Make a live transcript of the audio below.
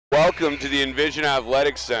Welcome to the Envision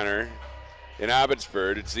Athletics Center in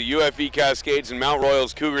Abbotsford. It's the UFV Cascades and Mount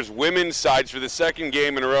Royal's Cougars women's sides for the second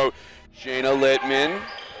game in a row. Shayna Littman,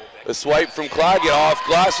 a swipe from Claggett off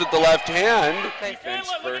glass with the left hand. Defense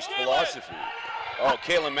first philosophy. Oh,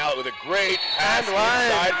 Kayla Mallet with a great pass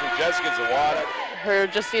inside from Jessica Zawada. Her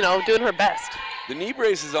just, doing her best. The knee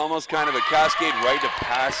brace is almost kind of a cascade rite of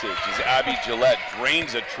passage as Abby Gillette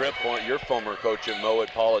drains a trip on your former coach at Mowat,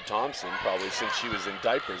 Paula Thompson, probably since she was in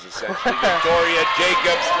diapers, essentially. Victoria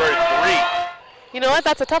Jacobs for 3. You know what?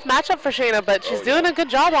 That's a tough matchup for Shayna, but she's doing a good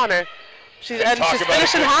job on her. She's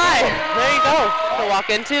finishing high. There you go. To walk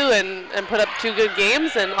into and put up 2 good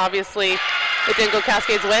games, and obviously it didn't go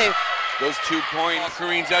Cascades' way. Those 2 points.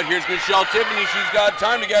 Careens out. Here's Michelle Tiffany. She's got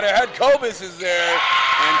time to get ahead. Kobus is there,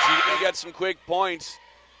 and she gets some quick points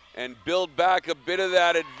and build back a bit of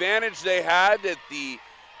that advantage they had at the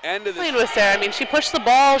end of the. With Sarah, I mean, she pushed the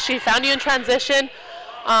ball. She found you in transition.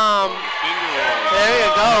 There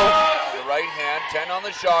you go. The right hand, 10 on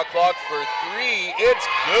the shot clock for 3. It's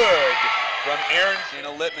good from Erin.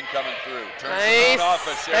 Shayna Littman coming through. Nice.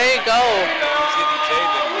 There you go.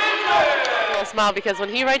 I'll smile because when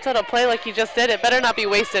he writes out a play like he just did, it better not be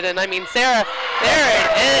wasted. And I mean, Sarah, there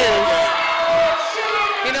it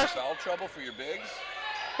is. Foul trouble for your bigs?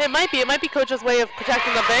 It might be. It might be coach's way of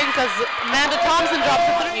protecting the bigs as Amanda Thompson drops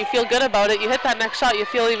it. You feel good about it. You hit that next shot, you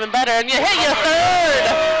feel even better, and you hit your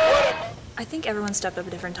third. I think everyone stepped up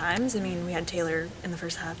at different times. I mean, we had Taylor in the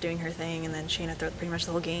first half doing her thing, and then Shayna throughout pretty much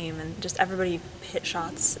the whole game, and just everybody hit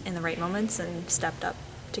shots in the right moments and stepped up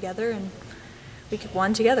together, and we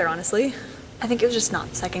won together, honestly. I think it was just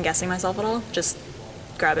not second-guessing myself at all. Just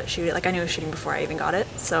grab it, shoot it. Like, I knew I was shooting before I even got it,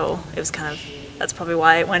 so it was kind of, that's probably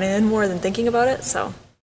why it went in more than thinking about it, so.